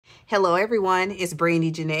Hello everyone, it's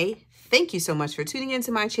Brandi Janei. Thank you so much for tuning into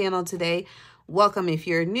my channel today. Welcome if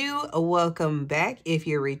you're new, welcome back if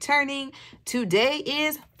you're returning. Today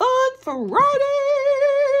is Fun Friday.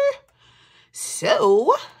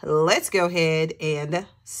 So let's go ahead and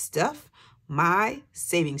stuff my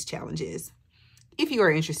savings challenges. If you are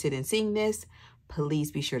interested in seeing this,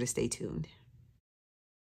 please be sure to stay tuned.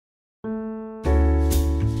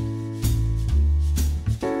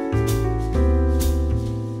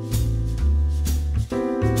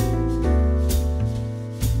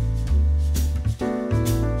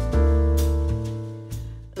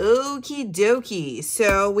 Okie dokie.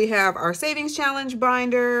 So we have our savings challenge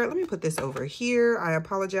binder. Let me put this over here. I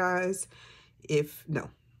apologize if no.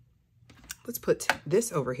 Let's put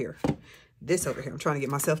this over here. This over here. I'm trying to get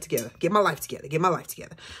myself together. Get my life together. Get my life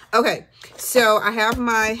together. Okay. So I have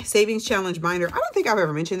my savings challenge binder. I don't think I've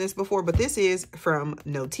ever mentioned this before, but this is from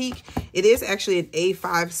Notique. It is actually an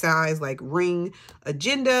A5 size like ring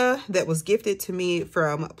agenda that was gifted to me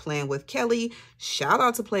from Playing with Kelly. Shout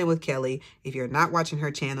out to Playing with Kelly. If you're not watching her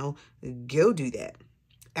channel, go do that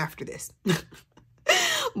after this.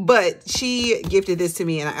 But she gifted this to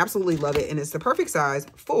me and I absolutely love it. And it's the perfect size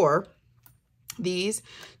for these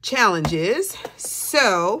challenges.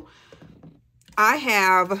 So I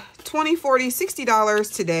have $20, $40,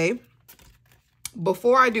 $60 today.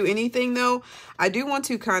 Before I do anything though, I do want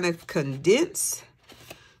to kind of condense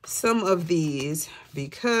some of these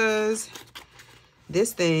because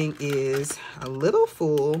this thing is a little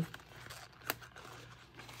full.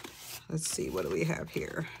 Let's see, what do we have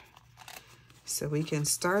here? So we can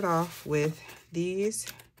start off with these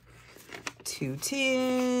 2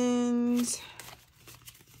 tens.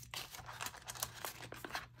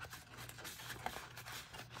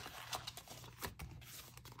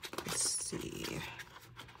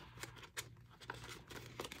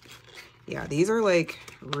 Yeah, these are like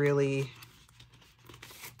really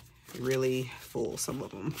full. Some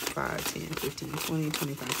of them 5, 10, 15, 20,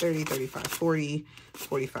 25, 30, 35, 40,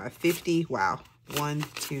 45, 50. Wow. 1,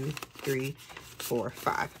 2, 3, 4,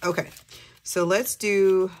 5. Okay. So let's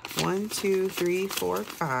do 1, 2, 3, 4,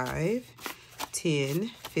 5, 10,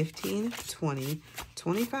 15, 20,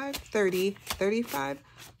 25, 30, 35,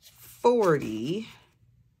 40.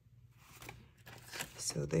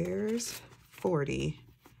 So there's 40.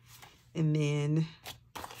 And then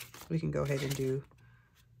we can go ahead and do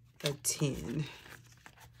a 10.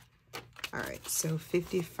 All right, so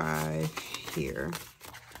 55 here.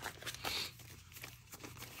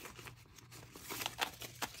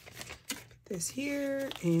 This here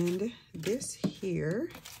and this here.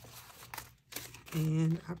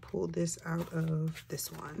 And I pulled this out of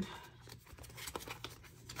this one.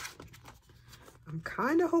 I'm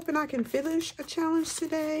kind of hoping I can finish a challenge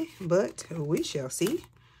today, but we shall see.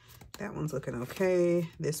 That one's looking okay.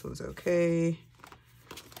 This one's okay.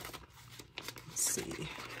 Let's see.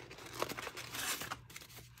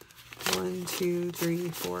 1, 2, 3,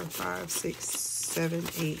 4, 5, 6, 7,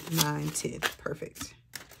 8, 9, 10. Perfect.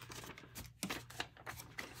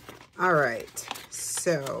 All right.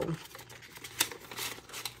 So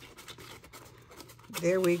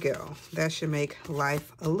there we go. That should make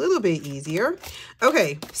life a little bit easier.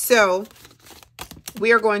 Okay, so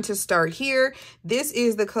we are going to start here. This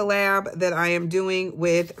is the collab that I am doing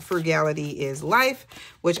with Frugality is Life,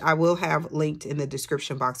 which I will have linked in the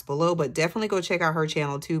description box below, but definitely go check out her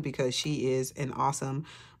channel too because she is an awesome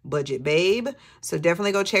budget babe. So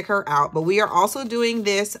definitely go check her out. But we are also doing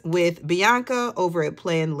this with Bianca over at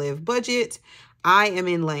Plan Live Budget. I am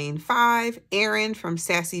in lane 5. Erin from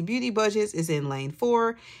Sassy Beauty Budgets is in lane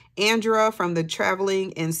 4. Andra from the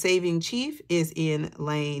Traveling and Saving Chief is in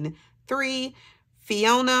lane 3.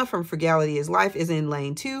 Fiona from Frugality is Life is in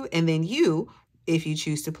lane 2. And then you, if you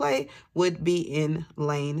choose to play, would be in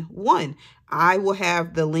lane 1. I will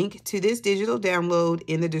have the link to this digital download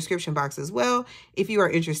in the description box as well if you are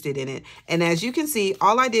interested in it. And as you can see,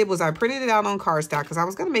 all I did was I printed it out on cardstock because I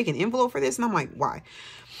was going to make an envelope for this. And I'm like, why?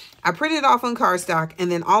 I printed it off on cardstock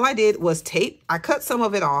and then all I did was tape. I cut some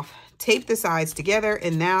of it off, taped the sides together,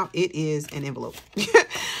 and now it is an envelope.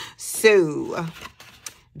 So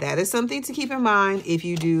that is something to keep in mind if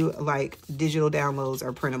you do like digital downloads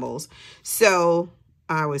or printables. So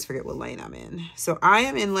I always forget what lane I'm in. So I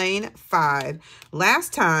am in lane 5.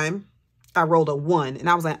 Last time I rolled a 1 and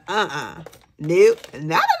I was like, nope,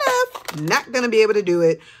 not enough. Not going to be able to do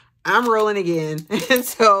it. I'm rolling again. And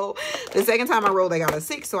so the second time I rolled, I got a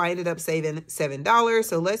 6. So I ended up saving $7.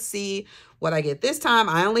 So let's see what I get this time.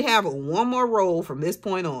 I only have one more roll from this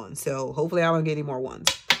point on. So hopefully I don't get any more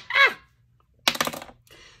ones.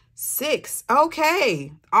 6.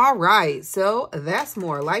 Okay. All right. So that's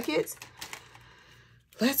more like it.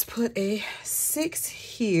 let's put a 6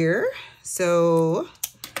 here. So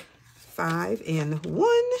 5 and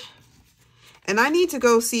 1. And I need to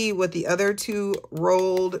go see what the other 2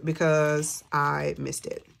 rolled because I missed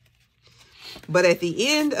it. But at the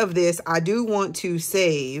end of this, I do want to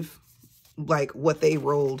save like what they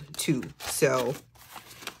rolled to. So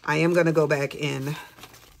I am going to go back and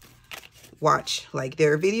watch like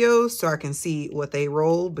their videos so I can see what they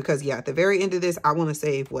rolled, because yeah, at the very end of this, I want to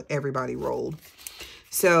save what everybody rolled.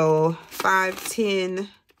 So 5, 10,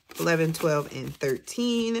 11, 12, and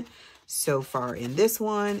 13 so far in this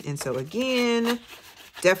one. And so again,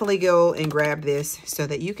 definitely go and grab this so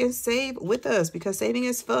that you can save with us, because saving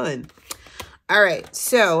is fun. All right,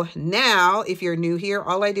 so now if you're new here,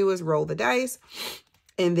 all I do is roll the dice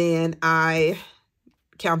and then I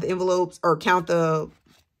count the envelopes, or count the,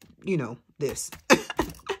 you know, this.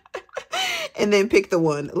 And then pick the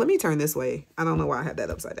one. Let me turn this way. I don't know why I had that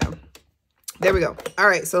upside down. There we go. All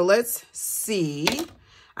right, so let's see.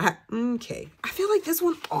 Okay, I feel like this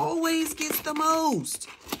one always gets the most.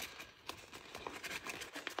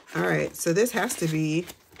 All right, so this has to be,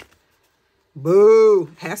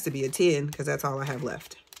 boo, has to be a 10 because that's all I have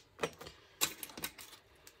left.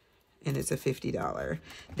 And it's a $50.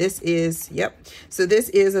 This is, yep. So this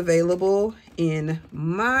is available in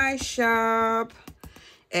my shop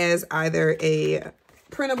as either a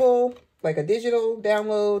printable, like a digital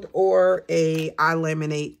download, or a I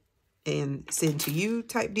laminate and send to you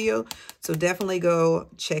type deal. So definitely go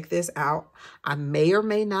check this out. I may or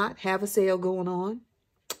may not have a sale going on.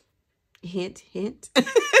 Hint, hint.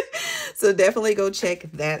 So definitely go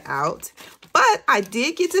check that out. But I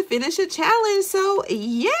did get to finish a challenge, so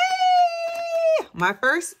yay! My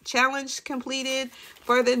first challenge completed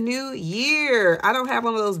for the new year. I don't have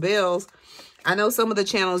one of those bells. I know some of the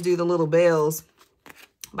channels do the little bells,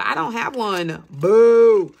 but I don't have one.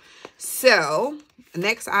 Boo! So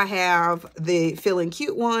next I have the Feeling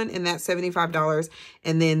Cute one, and that's $75.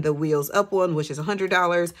 And then the Wheels Up one, which is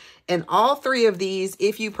 $100. And all 3 of these,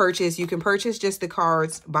 if you purchase, you can purchase just the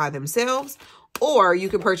cards by themselves, or you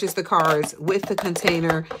can purchase the cards with the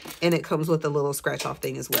container, and it comes with a little scratch off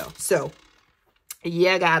thing as well. So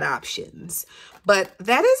you got options, but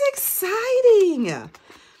that is exciting.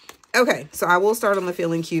 Okay, so I will start on the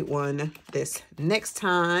Feeling Cute one this next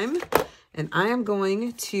time. And I am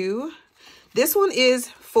going to, this one is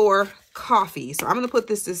for coffee. So I'm going to put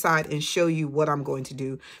this aside and show you what I'm going to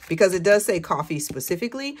do, because it does say coffee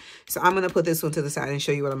specifically. So I'm going to put this one to the side and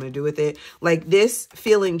show you what I'm going to do with it. Like this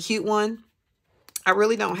Feeling Cute one, I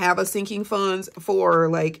really don't have a sinking funds for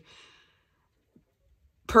like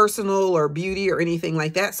personal or beauty or anything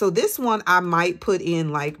like that. So this one I might put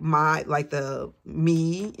in like my, like the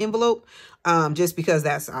me envelope, just because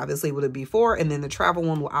that's obviously what it'd be for. And then the travel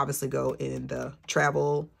one will obviously go in the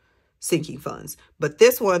travel sinking funds. But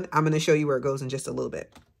this one, I'm going to show you where it goes in just a little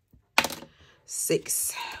bit.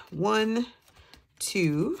 6, 1,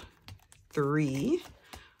 2, 3,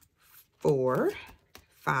 4,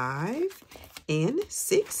 5, and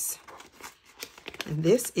 6. And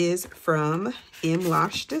this is from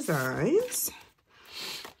msha Designs.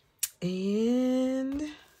 And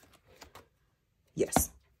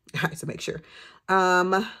yes, all right, so make sure.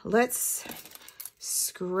 Let's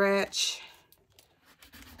scratch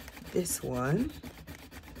this one.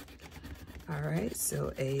 All right,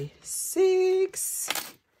 so a 6,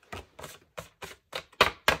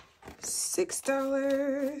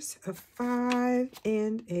 $6, a 5,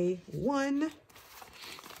 and a 1.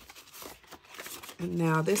 And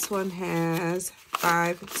now this one has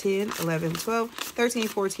 5, 10, 11, 12, 13,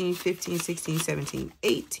 14, 15, 16, 17,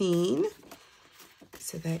 18.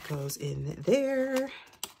 So that goes in there.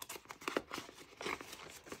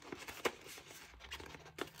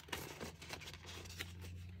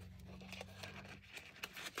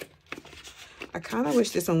 I kind of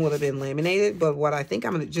wish this one would have been laminated, but what I think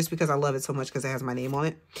I'm going to, just because I love it so much because it has my name on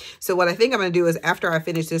it. So what I think I'm going to do is after I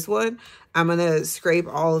finish this one, I'm going to scrape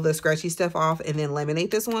all of the scratchy stuff off and then laminate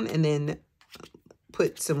this one and then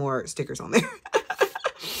put some more stickers on there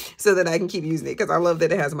so that I can keep using it, because I love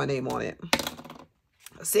that it has my name on it.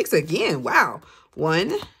 6 again. Wow.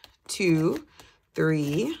 1, 2,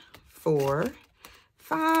 3, 4,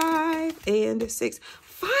 5, and 6.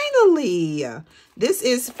 Finally, this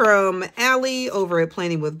is from Allie over at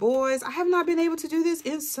Planning with Boys. I have not been able to do this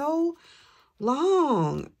in so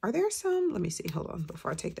long. Are there some? Let me see. Hold on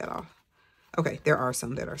before I take that off. Okay, there are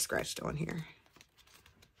some that are scratched on here.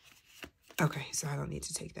 Okay, so I don't need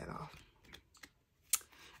to take that off.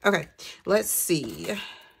 Okay, let's see.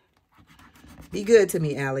 Be good to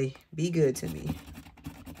me, Allie. Be good to me.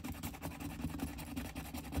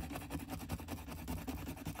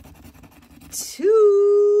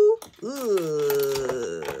 Two.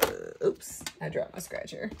 Oops, I dropped my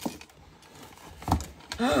scratcher.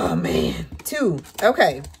 Oh man, 2.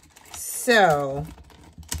 Okay, so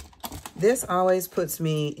this always puts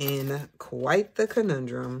me in quite the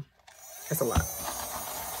conundrum. That's a lot.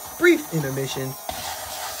 Brief intermission.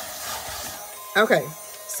 Okay,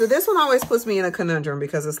 so this one always puts me in a conundrum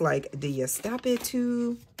because it's like, do you stop it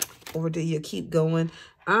too, or do you keep going?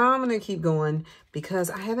 I'm gonna keep going because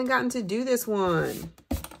I haven't gotten to do this one.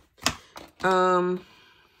 Oh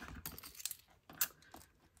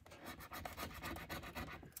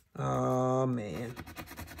man.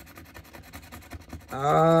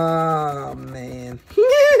 Oh man.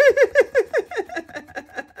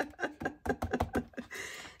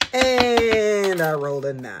 And I rolled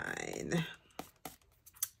a 9.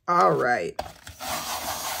 All right. I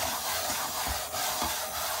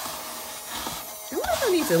wonder if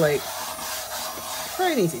I need to, like,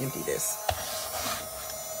 probably need to empty this.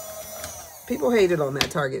 People hated on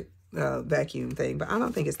that Target vacuum thing, but I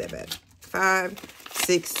don't think it's that bad. 5,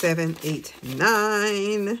 6, 7, 8,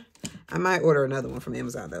 9. I might order another one from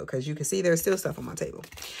Amazon, though, because you can see there's still stuff on my table.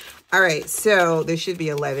 All right, so there should be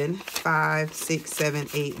 11. 5, 6, 7,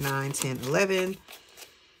 8, 9, 10, 11.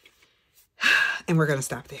 And we're going to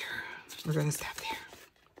stop there. We're going to stop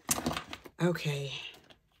there. Okay.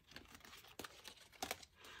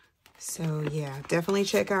 So, yeah, definitely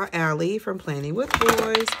check out Allie from Planning with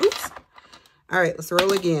Boys. Oops. All right, let's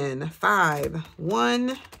roll again. 5,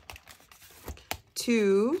 1,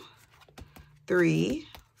 2, 3,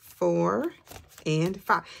 4, and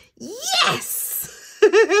 5. Yes!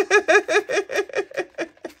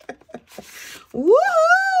 Woo!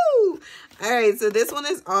 All right, so this one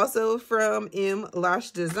is also from M. Lush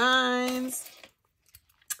Designs.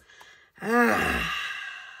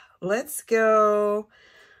 Let's go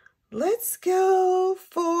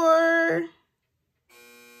for,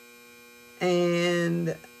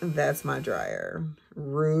 and that's my dryer.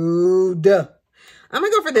 Rude. I'm gonna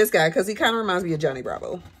go for this guy because he kind of reminds me of Johnny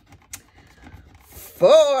Bravo. 4,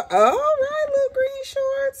 all right, little green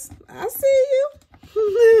shorts. I see you.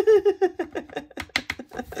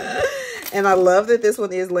 And I love that this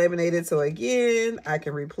one is laminated. So again, I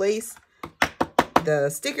can replace the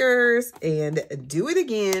stickers and do it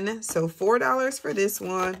again. So $4 for this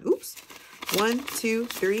one. Oops. 1, 2,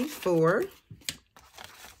 3, 4.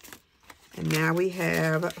 And now we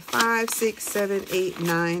have 5, 6, 7, 8,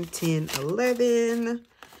 9, 10, 11.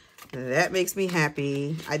 That makes me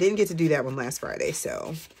happy. I didn't get to do that one last Friday,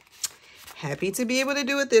 so happy to be able to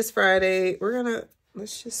do it this Friday. We're gonna,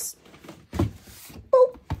 let's just,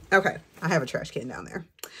 boop. Okay, I have a trash can down there.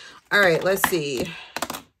 All right, let's see.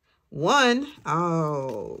 1,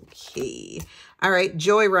 okay. All right,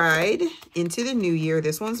 Joyride into the new year.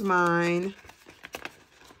 This one's mine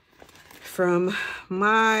from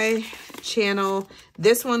my channel.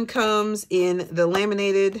 This one comes in the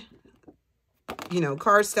laminated, you know,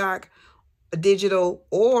 cardstock, digital,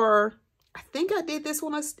 or I think I did this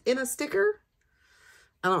one in a sticker.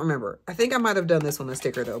 I don't remember. I think I might have done this one a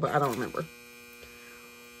sticker though, but I don't remember.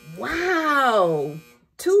 Wow.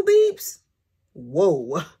 2 beeps.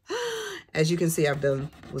 Whoa. As you can see,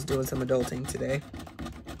 was doing some adulting today.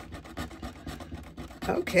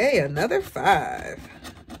 Okay, another 5.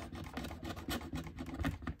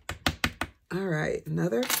 All right,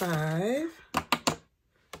 another 5.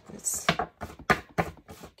 Let's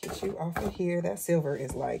get you off of here. That silver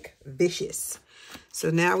is like vicious. So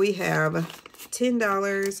now we have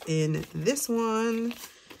 $10 in this one.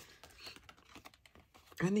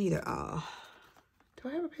 I need a, do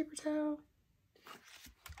I have a paper towel?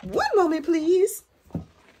 One moment, please.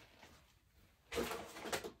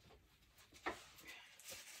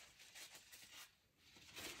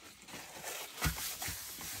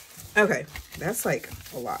 Okay, that's like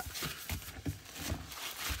a lot.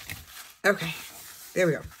 Okay, there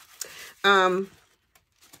we go.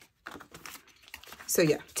 So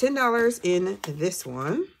yeah, $10 in this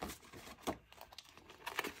one.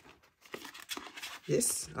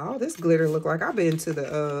 This, all this glitter look like I've been to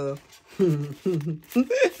the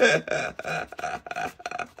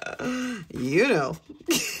you know.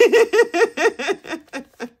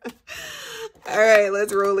 All right,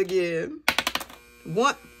 let's roll again.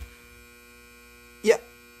 1. Yep.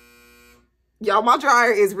 Y'all, my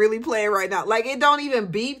dryer is really playing right now. Like, it don't even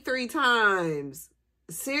beep 3 times.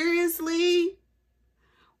 Seriously?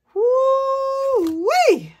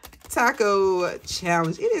 Woo-wee. Taco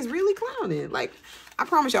challenge. It is really clowning. Like, I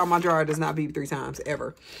promise y'all, my dryer does not beep 3 times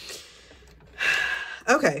ever.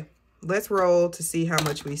 Okay, let's roll to see how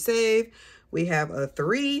much we save. We have a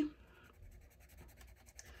 3.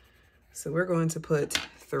 So we're going to put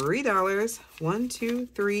 $3. 1, 2,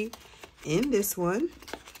 3. in this one.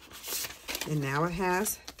 And now it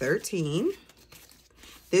has 13.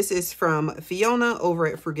 This is from Fiona over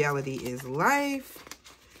at Frugality is Life.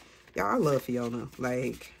 Y'all, I love Fiona.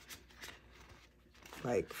 Like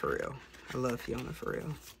for real. I love Fiona for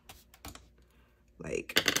real.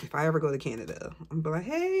 Like, if I ever go to Canada, I'm gonna be like,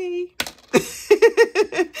 hey.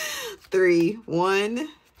 3, 1,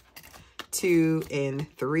 2,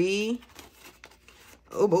 and 3.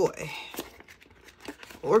 Oh boy.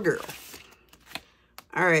 Or girl.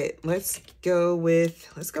 All right, let's go with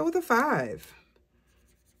a 5.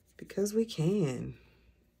 Because we can.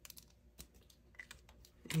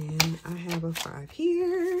 And I have a 5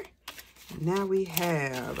 here. Now we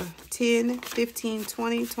have 10, 15,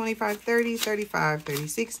 20, 25, 30, 35,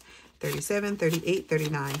 36, 37, 38,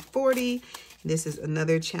 39, 40. This is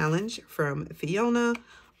another challenge from Fiona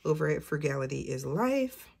over at Frugality is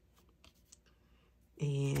Life.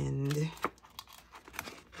 And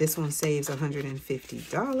this one saves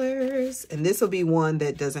 $150. And this will be one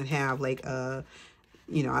that doesn't have like a,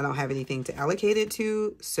 you know, I don't have anything to allocate it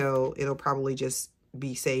to. So it'll probably just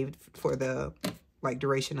be saved for the like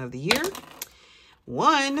duration of the year.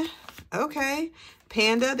 1. Okay.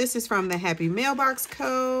 Panda. This is from the Happy Mailbox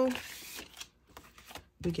Co.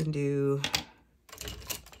 We can do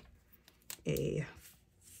a,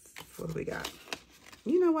 what do we got?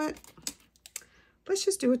 You know what? Let's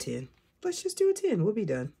just do a 10. Let's just do a 10. We'll be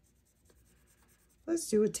done. Let's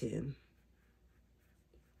do a 10.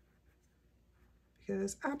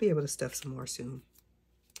 Because I'll be able to stuff some more soon.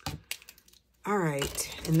 All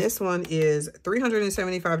right. And this one is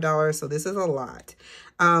 $375. So this is a lot.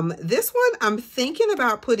 This one, I'm thinking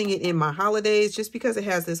about putting it in my holidays just because it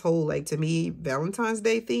has this whole, like, to me, Valentine's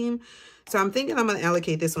Day theme. So I'm thinking I'm going to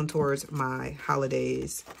allocate this one towards my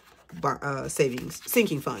holidays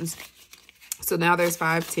sinking funds. So now there's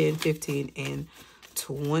 $5, $10, $15, and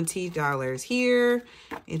 $20 here.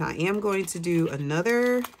 And I am going to do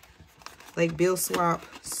another like bill swap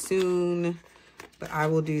soon, but I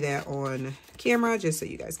will do that on camera just so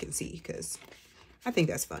you guys can see, because I think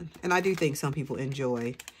that's fun. And I do think some people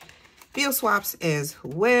enjoy bill swaps as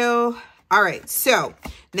well. All right, so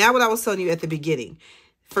now what I was telling you at the beginning.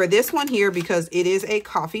 For this one here, because it is a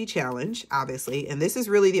coffee challenge, obviously, and this is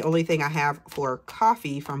really the only thing I have for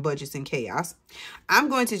coffee from Budgets and Chaos, I'm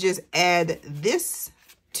going to just add this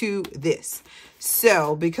to this.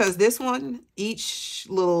 So because this one, each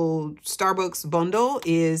little Starbucks bundle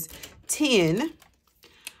is 10,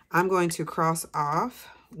 I'm going to cross off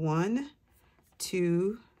 1,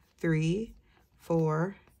 2, 3,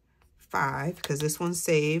 4, 5, because this one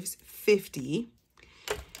saves 50.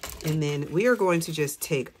 And then we are going to just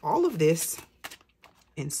take all of this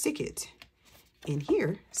and stick it in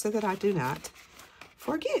here so that I do not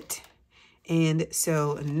forget. And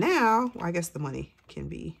so now, well, I guess the money can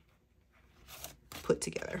be put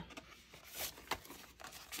together.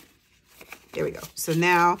 There we go. So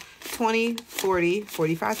now 20, 40,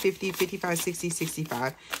 45, 50, 55, 60,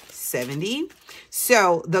 65, 70.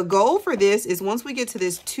 So the goal for this is once we get to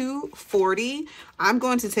this 240, I'm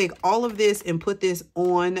going to take all of this and put this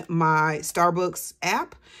on my Starbucks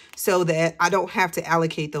app so that I don't have to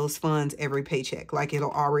allocate those funds every paycheck. Like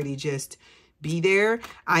it'll already just be there.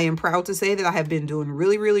 I am proud to say that I have been doing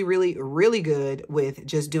really, really, really, really good with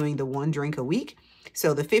just doing the 1 drink a week.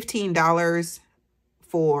 So the $15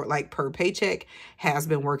 for like per paycheck has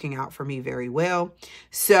been working out for me very well.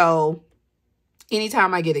 So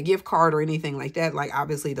anytime I get a gift card or anything like that, like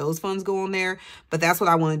obviously those funds go on there, but that's what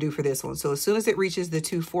I want to do for this one. So as soon as it reaches the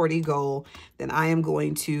 240 goal, then I am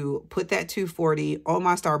going to put that 240 on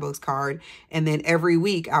my Starbucks card. And then every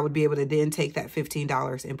week I would be able to then take that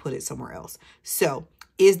 $15 and put it somewhere else. So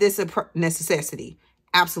is this a necessity?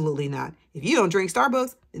 Absolutely not. If you don't drink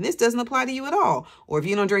Starbucks, then this doesn't apply to you at all. Or if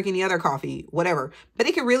you don't drink any other coffee, whatever. But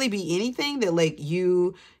it could really be anything that like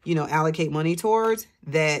you know, allocate money towards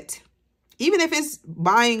that. Even if it's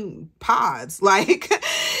buying pods, like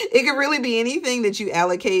it could really be anything that you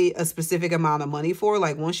allocate a specific amount of money for.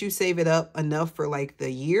 Like once you save it up enough for like the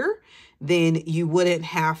year, then you wouldn't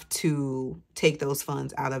have to take those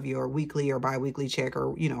funds out of your weekly or bi-weekly check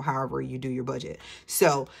or, you know, however you do your budget.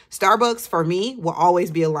 So Starbucks for me will always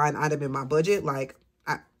be a line item in my budget. Like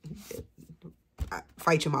I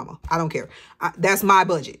fight your mama. I don't care. That's my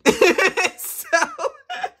budget. So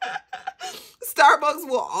Starbucks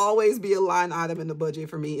will always be a line item in the budget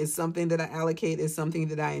for me. It's something that I allocate. It's something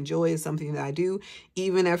that I enjoy. It's something that I do.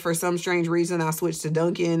 Even if for some strange reason I switch to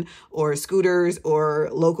Dunkin' or Scooters or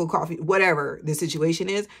local coffee, whatever the situation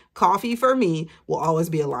is, coffee for me will always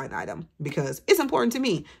be a line item because it's important to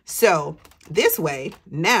me. So this way,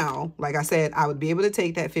 now, like I said, I would be able to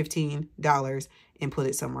take that $15 and put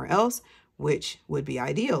it somewhere else. which would be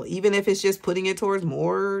ideal, even if it's just putting it towards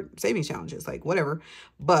more savings challenges, like whatever.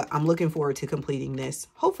 But I'm looking forward to completing this,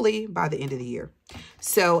 hopefully by the end of the year.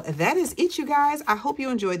 So that is it, you guys. I hope you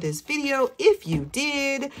enjoyed this video. If you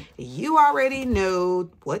did, you already know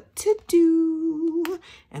what to do.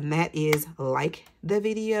 And that is like the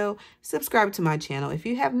video, subscribe to my channel if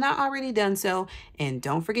you have not already done so, and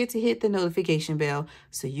don't forget to hit the notification bell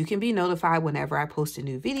so you can be notified whenever I post a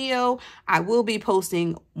new video. I will be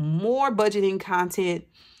posting more budgeting content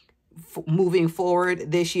moving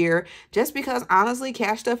forward this year, just because honestly,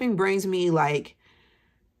 cash stuffing brings me like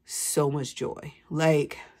so much joy,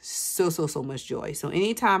 like so much joy. So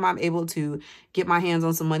anytime I'm able to get my hands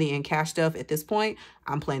on some money and cash stuff at this point,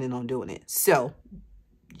 I'm planning on doing it. So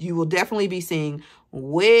you will definitely be seeing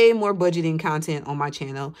way more budgeting content on my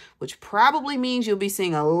channel, which probably means you'll be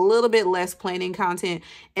seeing a little bit less planning content.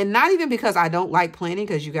 And not even because I don't like planning,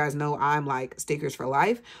 because you guys know I'm like stickers for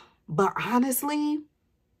life. But honestly,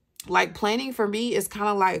 like planning for me is kind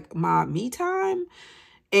of like my me time.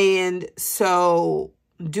 And so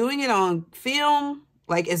doing it on film,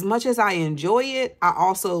 like as much as I enjoy it, I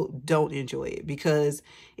also don't enjoy it because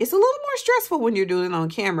it's a little more stressful when you're doing it on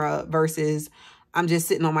camera versus I'm just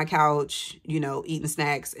sitting on my couch, you know, eating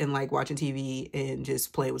snacks and like watching TV and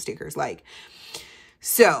just playing with stickers. Like,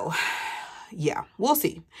 so yeah, we'll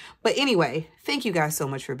see. But anyway, thank you guys so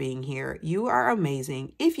much for being here. You are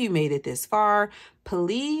amazing. If you made it this far,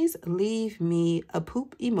 please leave me a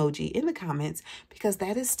poop emoji in the comments, because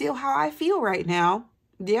that is still how I feel right now.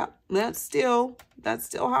 Yep, that's still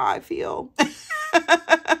how I feel.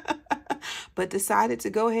 But decided to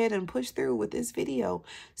go ahead and push through with this video.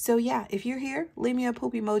 So yeah, if you're here, leave me a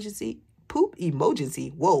poop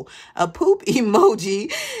emoji. Whoa, a poop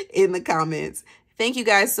emoji in the comments. Thank you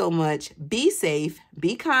guys so much. Be safe,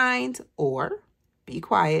 be kind, or be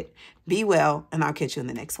quiet, be well, and I'll catch you in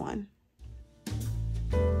the next one.